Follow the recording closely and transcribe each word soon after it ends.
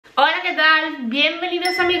¿qué tal?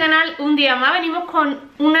 Bienvenidos a mi canal. Un día más venimos con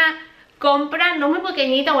una compra no muy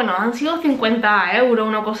pequeñita. Bueno, han sido 50 euros,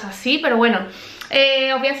 una cosa así, pero bueno,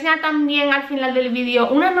 os voy a enseñar también al final del vídeo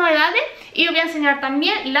unas novedades y os voy a enseñar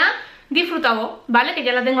también la DISFRUTABOX, ¿vale? Que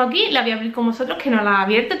ya la tengo aquí, la voy a abrir con vosotros, que no la he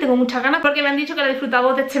abierto, tengo muchas ganas porque me han dicho que la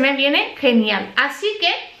DISFRUTABOX de este mes viene genial. Así que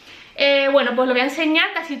bueno, pues lo voy a enseñar,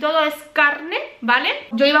 casi todo es carne, ¿vale?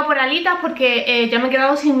 Yo iba por alitas porque ya me he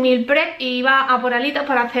quedado sin meal prep y iba a por alitas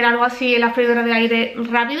para hacer algo así en la freidora de aire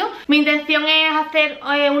rápido. Mi intención es hacer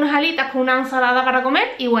unas alitas con una ensalada para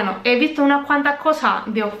comer y bueno, he visto unas cuantas cosas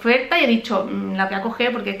de oferta y he dicho, las voy a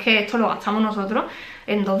coger porque es que esto lo gastamos nosotros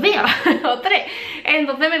en 2 días o 3,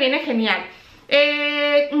 entonces me viene genial.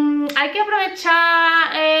 Hay que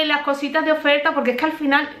aprovechar las cositas de oferta porque es que al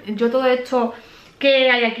final yo todo esto que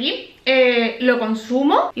hay aquí lo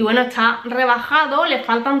consumo y bueno, está rebajado, le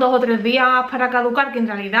faltan 2 o 3 días para caducar, que en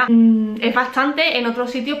realidad es bastante. En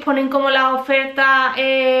otros sitios ponen como la oferta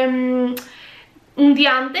un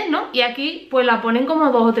día antes, ¿no? Y aquí pues la ponen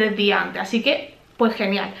como 2 o 3 días antes, así que pues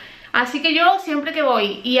genial. Así que yo siempre que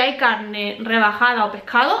voy y hay carne rebajada o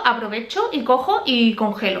pescado, aprovecho y cojo y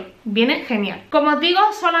congelo. Viene genial. Como os digo,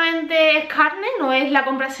 solamente es carne, no es la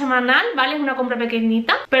compra semanal, ¿vale? Es una compra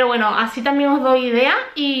pequeñita. Pero bueno, así también os doy ideas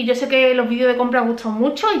y yo sé que los vídeos de compra os gustan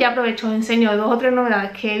mucho y ya aprovecho, os enseño 2 o 3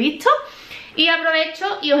 novedades que he visto. Y aprovecho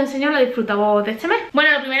y os enseño la DISFRUTABOX de este mes.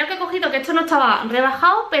 Bueno, lo primero que he cogido, que esto no estaba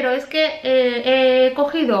rebajado, pero es que he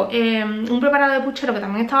cogido un preparado de puchero que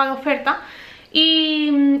también estaba de oferta.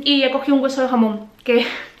 Y he cogido un hueso de jamón, que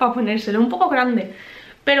para ponérselo, un poco grande.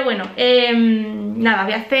 Pero bueno, nada,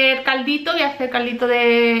 voy a hacer caldito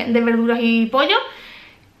de verduras y pollo.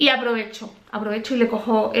 Y aprovecho y le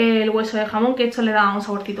cojo el hueso de jamón, que esto le da un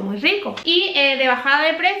saborcito muy rico. Y de bajada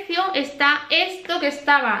de precio está esto, que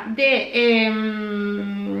estaba de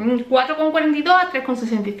 4,42 a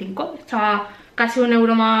 3,65. Estaba casi 1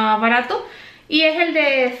 euro más barato. Y es el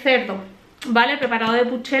de cerdo, ¿vale? El preparado de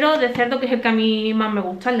puchero de cerdo, que es el que a mí más me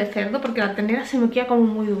gusta, el de cerdo, porque la ternera se me queda como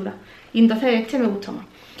muy dura. Y entonces este me gusta más.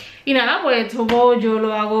 Y nada, pues esto yo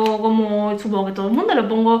lo hago como supongo que todo el mundo. Le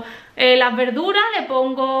pongo las verduras, le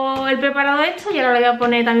pongo el preparado de esto y ahora le voy a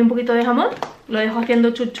poner también un poquito de jamón. Lo dejo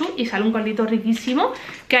haciendo chuchu y sale un caldito riquísimo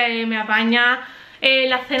que me apaña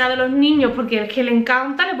la cena de los niños porque es que le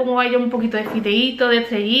encanta. Le pongo a ellos un poquito de fiteíto, de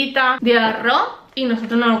estrellita, de arroz. Y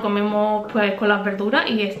nosotros nos lo comemos pues con las verduras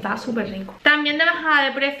y está súper rico. También de bajada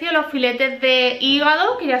de precio los filetes de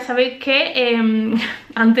hígado, que ya sabéis que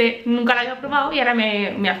antes nunca lo había probado y ahora me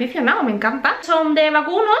he aficionado, me encanta. Son de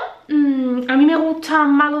vacuno, a mí me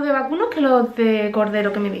gustan más los de vacuno que los de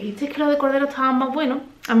cordero, que me dijisteis que los de cordero estaban más buenos.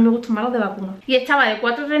 A mí me gustan más los de vacuno. Y estaba de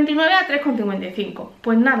 4,39 a 3,55.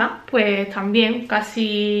 Pues nada, pues también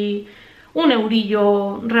casi 1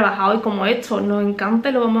 eurillo rebajado. Y como esto nos encanta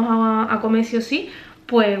y lo vamos a comer sí o sí,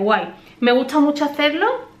 pues guay. Me gusta mucho hacerlo.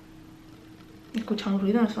 He escuchado un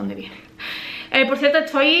ruido, no sé dónde viene. Por cierto,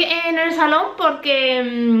 estoy en el salón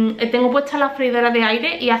porque tengo puesta la freidora de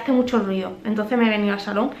aire y hace mucho ruido. Entonces me he venido al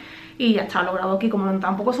salón y ya está, lo grabo aquí, como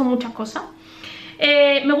tampoco son muchas cosas.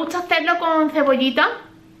 Me gusta hacerlo con cebollita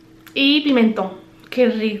y pimentón. Qué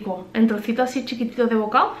rico, en trocitos así chiquititos de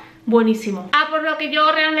bocado. Buenísimo. Por lo que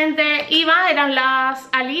yo realmente iba eran las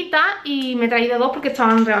alitas y me he traído 2 porque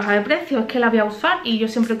estaban rebajadas de precio. Es que las voy a usar y yo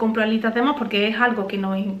siempre compro alitas de más porque es algo que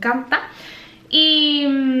nos encanta. Y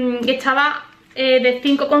estaba de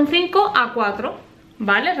 5,5 a 4,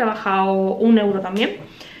 ¿vale? Rebajado 1 euro también.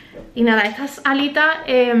 Y nada, estas alitas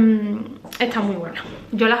están muy buenas.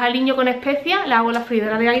 Yo las aliño con especias, las hago en la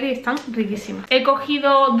freidora de aire y están riquísimas. He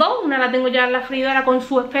cogido 2, una la tengo ya en la freidora con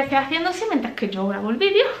su especia haciéndose mientras que yo grabo el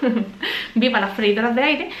vídeo. Viva las freidoras de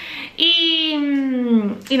aire. Y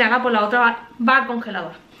nada, pues la otra va al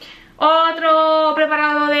congelador. Otro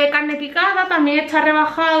preparado de carne picada también está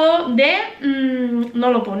rebajado de...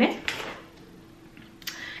 no lo pone.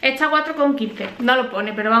 Está 4,15, no lo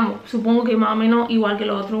pone, pero vamos, supongo que más o menos igual que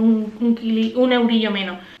los otros, un eurillo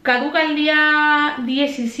menos. Caduca el día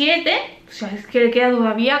 17, o sea, es que le queda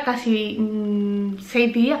todavía casi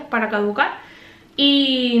 6 días para caducar.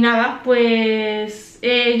 Y nada, pues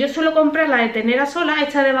yo suelo comprar la de ternera sola,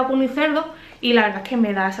 esta de vacuno y cerdo, y la verdad es que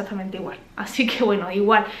me da exactamente igual. Así que bueno,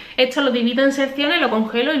 igual, esto lo divido en secciones, lo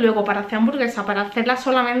congelo y luego para hacer hamburguesa, para hacerla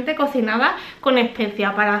solamente cocinada con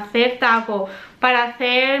especias, para hacer tacos, para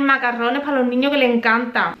hacer macarrones para los niños que les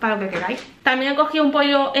encanta, para lo que queráis. También he cogido un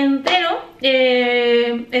pollo entero,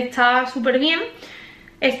 está súper bien.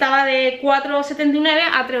 Estaba de 4,79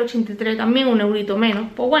 a 3,83, también 1 eurito menos.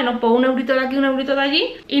 Pues bueno, pues 1 eurito de aquí, 1 eurito de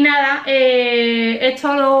allí. Y nada,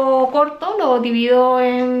 esto lo corto, lo divido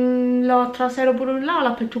en los traseros por un lado,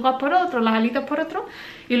 las pechugas por otro, las alitas por otro.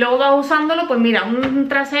 y luego vas usándolo, pues mira, un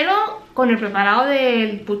trasero con el preparado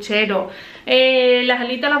del puchero. Las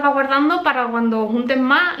alitas las vas guardando para cuando juntes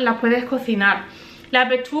más las puedes cocinar. La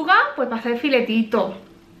pechuga, pues para hacer filetitos.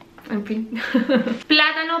 En fin.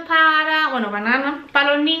 Plátanos para, bueno, bananas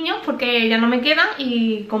para los niños porque ya no me quedan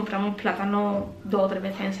y compramos plátanos 2 o 3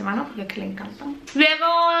 veces en semana porque es que le encantan. Luego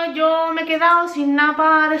yo me he quedado sin nada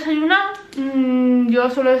para desayunar. Yo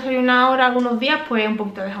suelo desayunar ahora algunos días pues un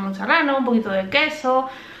poquito de jamón serrano, un poquito de queso,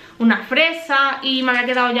 una fresa y me había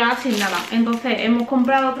quedado ya sin nada. Entonces hemos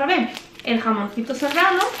comprado otra vez el jamoncito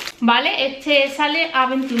serrano, ¿vale? Este sale a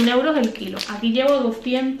 21 euros el kilo. Aquí llevo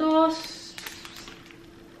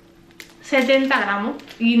 270 gramos.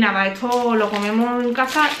 Y nada, esto lo comemos en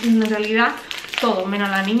casa, en realidad todo, menos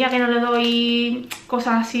la niña que no le doy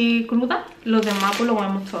cosas así crudas. Los demás pues lo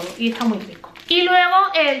comemos todo y está muy rico. Y luego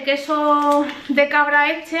el queso de cabra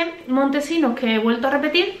Montesinos, que he vuelto a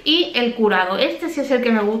repetir, y el curado. Este sí es el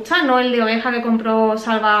que me gusta, no el de oveja que compró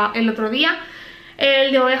Salva el otro día.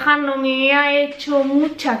 El de oveja no me ha hecho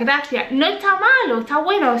mucha gracia. No está malo, está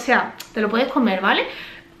bueno, o sea, te lo puedes comer, ¿vale?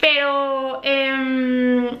 Pero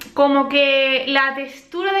como que la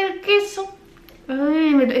textura del queso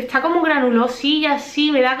está como granulosilla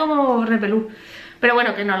así, me da como repelús. Pero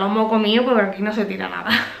bueno, que no lo hemos comido porque aquí no se tira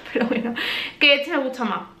nada. Pero bueno, que este me gusta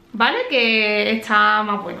más, ¿vale? Que está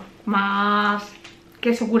más bueno, más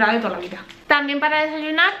queso curado de toda la vida. También para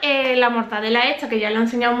desayunar la mortadela esta, que ya la he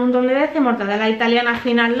enseñado un montón de veces, mortadela italiana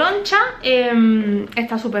fina en loncha.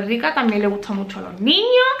 Está súper rica, también le gusta mucho a los niños.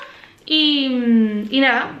 Y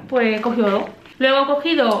nada, pues he cogido 2. Luego he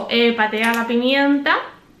cogido paté a la pimienta,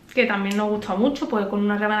 que también nos gusta mucho, pues con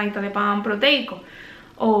una rebanadita de pan proteico.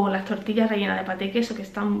 O las tortillas rellenas de paté y queso, que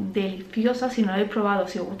están deliciosas. Si no lo habéis probado,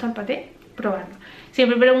 si os gusta el paté, probadlo.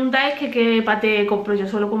 Siempre preguntáis que qué paté compro. Yo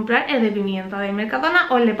suelo comprar el de pimienta de Mercadona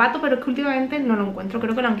o el de pato, pero es que últimamente no lo encuentro,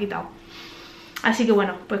 creo que lo han quitado. Así que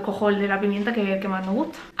bueno, pues cojo el de la pimienta, que es el que más nos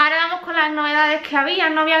gusta. Ahora vamos con las novedades que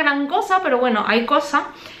había. No había gran cosa, pero bueno, hay cosas.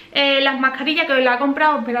 Las mascarillas que os las he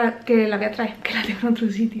comprado, espera que las voy a traer, que las tengo en otro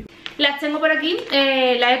sitio. Las tengo por aquí,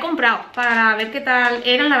 las he comprado para ver qué tal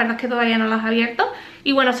eran. La verdad es que todavía no las he abierto.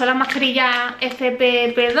 Y bueno, son las mascarillas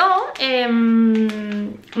FPP2,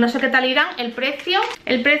 no sé qué tal irán. El precio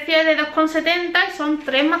es de 2,70 y son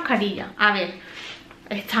 3 mascarillas. A ver,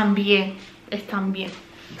 están bien, están bien.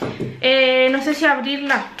 No sé si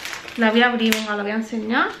abrirlas. La voy a abrir, venga, la voy a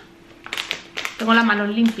enseñar. Tengo las manos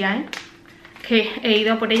limpias, que he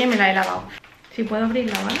ido por ella y me la he lavado. Si puedo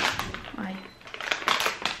abrirla, ¿vale? Ahí.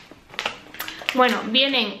 Bueno,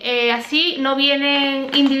 vienen así, no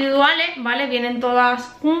vienen individuales, ¿vale? Vienen todas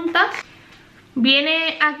juntas.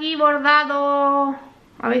 Viene aquí bordado,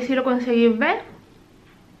 a ver si lo conseguís ver,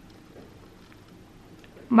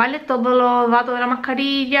 ¿vale? Todos los datos de la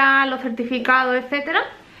mascarilla, los certificados, etcétera.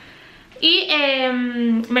 Y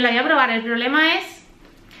me la voy a probar. El problema es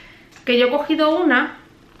que yo he cogido una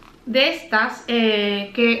de estas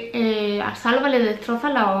que a Salva le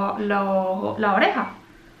destrozan la oreja.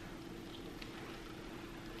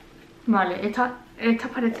 Vale, estas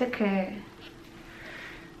parece que...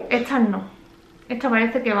 Estas no. Estas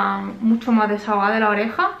parece que van mucho más desahogadas de la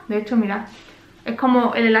oreja. De hecho, mirad, es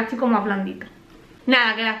como el elástico más blandito.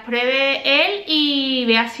 Nada, que las pruebe él y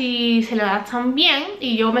vea si se le adaptan bien.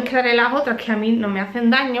 Y yo me quedaré las otras que a mí no me hacen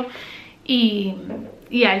daño. Y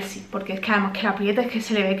a él sí, porque es que además que la aprieta es que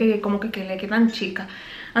se le ve que como que le quedan chicas.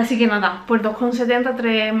 Así que nada, pues 2,70,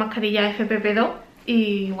 3 mascarillas FPP2.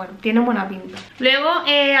 Y bueno, tiene buena pinta. Luego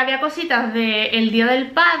había cositas del Día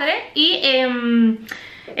del Padre. Y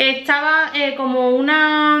estaba como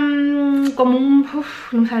una... como un...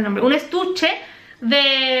 no me sale el nombre. Un estuche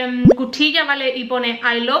de cuchilla, ¿vale? Y pone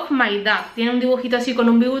I love my dad. Tiene un dibujito así con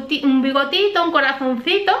un bigotito, un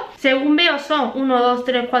corazoncito. Según veo son 1, 2,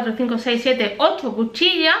 3, 4, 5, 6, 7, 8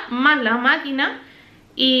 cuchillas más la máquina.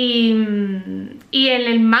 Y en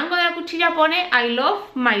el mango de la cuchilla pone I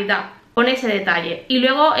love my dad. Pone ese detalle. Y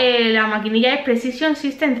luego la maquinilla es Precision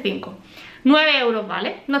System 5. 9 euros,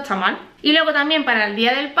 ¿vale? No está mal. Y luego también para el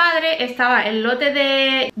Día del Padre estaba el lote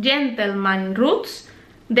de Gentleman Roots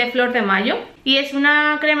de flor de mayo. Y es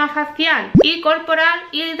una crema facial y corporal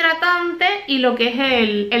hidratante y lo que es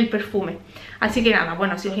el perfume. Así que nada,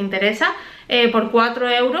 bueno, si os interesa, por 4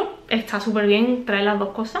 euros está súper bien traer las dos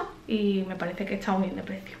cosas. Y me parece que está muy bien de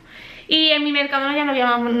precio. Y en mi Mercadona ya no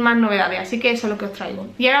había más novedades, así que eso es lo que os traigo.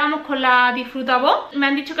 Y ahora vamos con la DISFRUTABOX. Me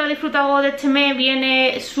han dicho que la DISFRUTABOX de este mes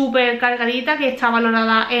viene súper cargadita, que está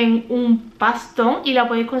valorada en un pastón y la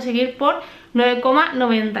podéis conseguir por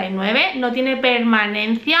 9,99. No tiene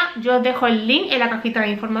permanencia, yo os dejo el link en la cajita de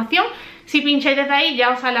información Si pincháis desde ahí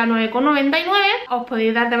ya os sale a 9,99, os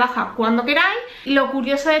podéis dar de baja cuando queráis. Lo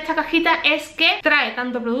curioso de esta cajita es que trae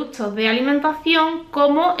tanto productos de alimentación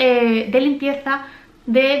como de limpieza,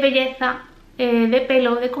 de belleza, de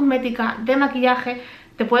pelo, de cosmética, de maquillaje.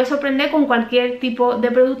 Te puede sorprender con cualquier tipo de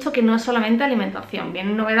producto que no es solamente alimentación.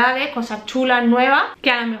 Vienen novedades, cosas chulas, nuevas, que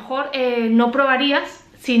a lo mejor no probarías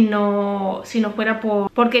si no fuera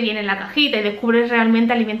porque viene en la cajita y descubres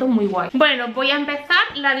realmente alimentos muy guays. Bueno, voy a empezar.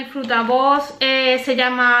 La DISFRUTABOX se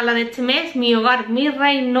llama la de este mes, Mi Hogar, Mi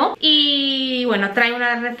Reino. Y bueno, trae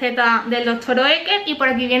una receta del Dr. Oetker y por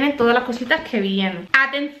aquí vienen todas las cositas que vienen.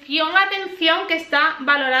 Atención, atención, que está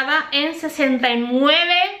valorada en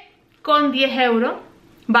 69,10 euros.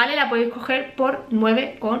 Vale, la podéis coger por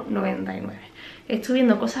 9,99. Estoy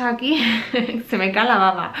viendo cosas aquí, se me cae la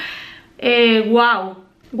baba. Wow.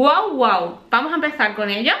 Vamos a empezar con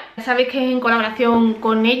ella. Ya sabéis que es en colaboración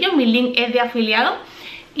con ellos. Mi link es de afiliado.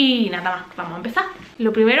 Y nada más, vamos a empezar.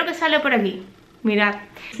 Lo primero que sale por aquí, mirad.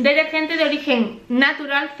 Detergente de origen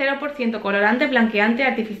natural, 0% colorante, blanqueante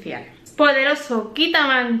artificial. Poderoso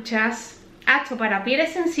quitamanchas, apto para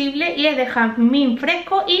pieles sensibles y es de jazmín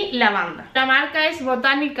fresco y lavanda. La marca es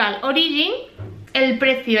Botanical Origin. El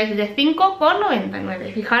precio es de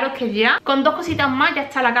 5,99. Fijaros que ya con dos cositas más ya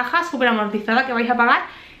está la caja súper amortizada, que vais a pagar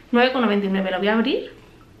 9,99. Lo voy a abrir.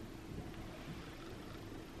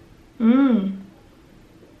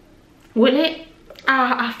 Huele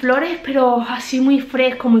a flores, pero así muy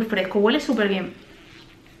fresco, muy fresco. Huele súper bien.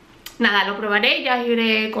 Nada, lo probaré, ya os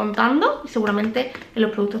iré contando. Y seguramente en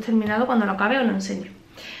los productos terminados, cuando lo acabe, os lo enseño.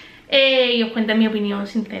 Y os cuento mi opinión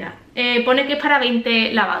sincera. Pone que es para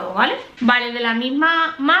 20 lavados, ¿vale? Vale, de la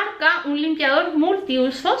misma marca, un limpiador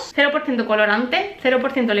multiusos, 0% colorante,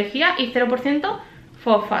 0% lejía y 0%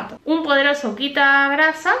 fosfato. Un poderoso quita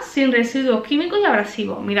grasas sin residuos químicos y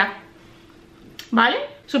abrasivos, mirad. ¿Vale?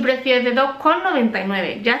 Su precio es de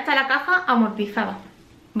 2,99. Ya está la caja amortizada,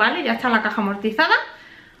 ¿vale? Ya está la caja amortizada.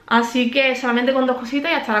 Así que solamente con dos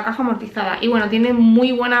cositas ya está la caja amortizada. Y bueno, tiene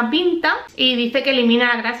muy buena pinta y dice que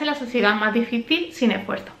elimina la grasa y la suciedad más difícil sin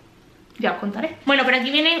esfuerzo. Ya os contaré. Bueno, por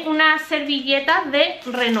aquí vienen unas servilletas de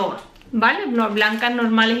Renova, ¿vale? Blancas,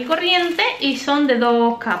 normales y corrientes y son de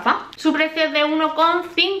 2 capas. Su precio es de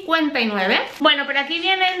 1,59. Bueno, por aquí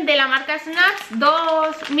vienen de la marca Snacks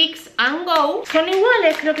 2 Mix and Go. ¿Son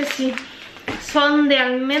iguales? Creo que sí. Son de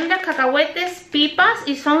almendras, cacahuetes, pipas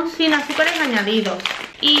y son sin azúcares añadidos.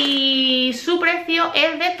 Y su precio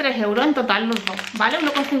es de 3 euros en total los dos, ¿vale?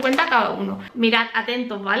 1,50 cada uno. Mirad,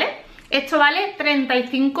 atentos, ¿vale? Esto vale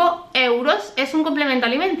 35 euros. Es un complemento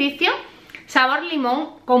alimenticio, sabor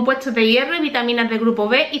limón, compuestos de hierro y vitaminas del grupo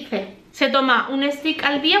B y C. Se toma un stick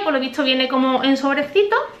al día, por lo visto viene como en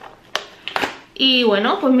sobrecito. Y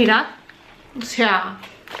bueno, pues mirad, o sea,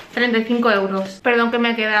 35 euros. Perdón que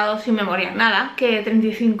me he quedado sin memoria. Nada, que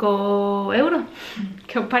 35 euros.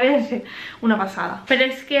 ¿Qué os parece? Una pasada. Pero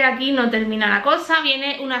es que aquí no termina la cosa.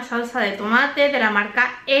 Viene una salsa de tomate de la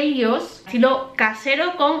marca Ellos, estilo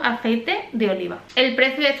casero con aceite de oliva. El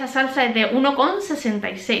precio de esta salsa es de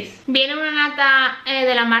 1,66. Viene una nata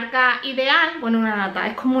de la marca Ideal. Bueno, una nata,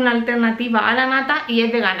 es como una alternativa a la nata y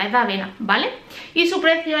es vegana, es de avena, ¿vale? Y su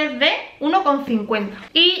precio es de 1,50.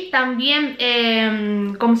 Y también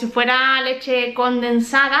como si fuera leche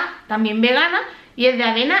condensada, también vegana, y es de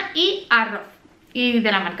avena y arroz. Y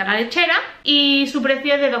de la marca La Lechera, y su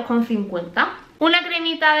precio es de 2,50. Una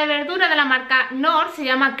cremita de verdura de la marca Nor, se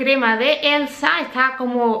llama crema de Elsa, está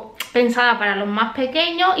como pensada para los más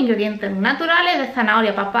pequeños, ingredientes naturales de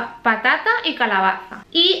zanahoria, patata y calabaza.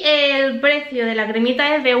 Y el precio de la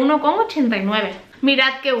cremita es de 1,89.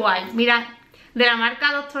 Mirad qué guay, mirad, de la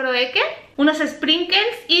marca Dr. Oetker, unos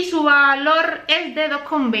sprinkles y su valor es de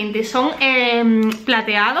 2,20. Son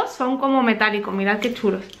plateados, son como metálicos, mirad qué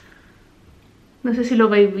chulos. No sé si lo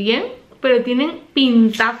veis bien, pero tienen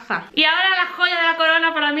pintaza. Y ahora la joya de la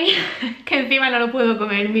corona para mí, que encima no lo puedo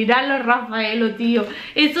comer. Mirad los Raffaello, tío.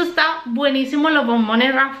 Esto está buenísimo, los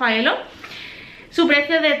bombones Raffaello. Su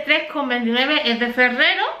precio es de 3,29, es de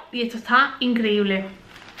Ferrero y esto está increíble.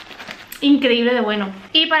 Increíble de bueno.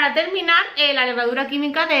 Y para terminar, la levadura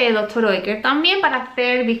química de Dr. Oetker, también para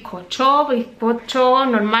hacer bizcochos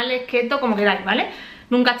normales, keto, como queráis, ¿vale?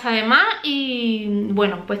 Nunca está de más y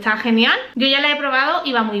bueno, pues está genial. Yo ya la he probado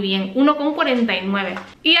y va muy bien, 1,49.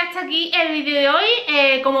 Y hasta aquí el vídeo de hoy.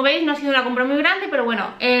 Como veis, no ha sido una compra muy grande, pero bueno,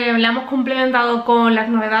 la hemos complementado con las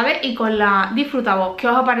novedades y con la DISFRUTABOX. ¿Qué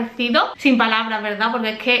os ha parecido? Sin palabras, ¿verdad? Porque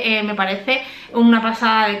es que me parece una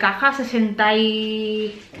pasada de caja,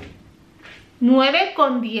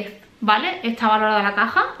 69,10. ¿Vale? Está valorada la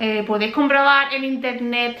caja. Podéis comprobar en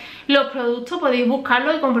internet los productos, podéis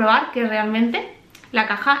buscarlos y comprobar que realmente la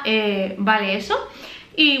caja vale eso.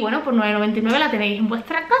 Y bueno, por 9,99 la tenéis en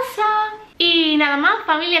vuestra casa. Y nada más,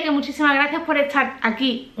 familia, que muchísimas gracias por estar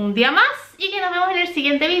aquí un día más y que nos vemos en el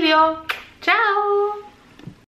siguiente vídeo. ¡Chao!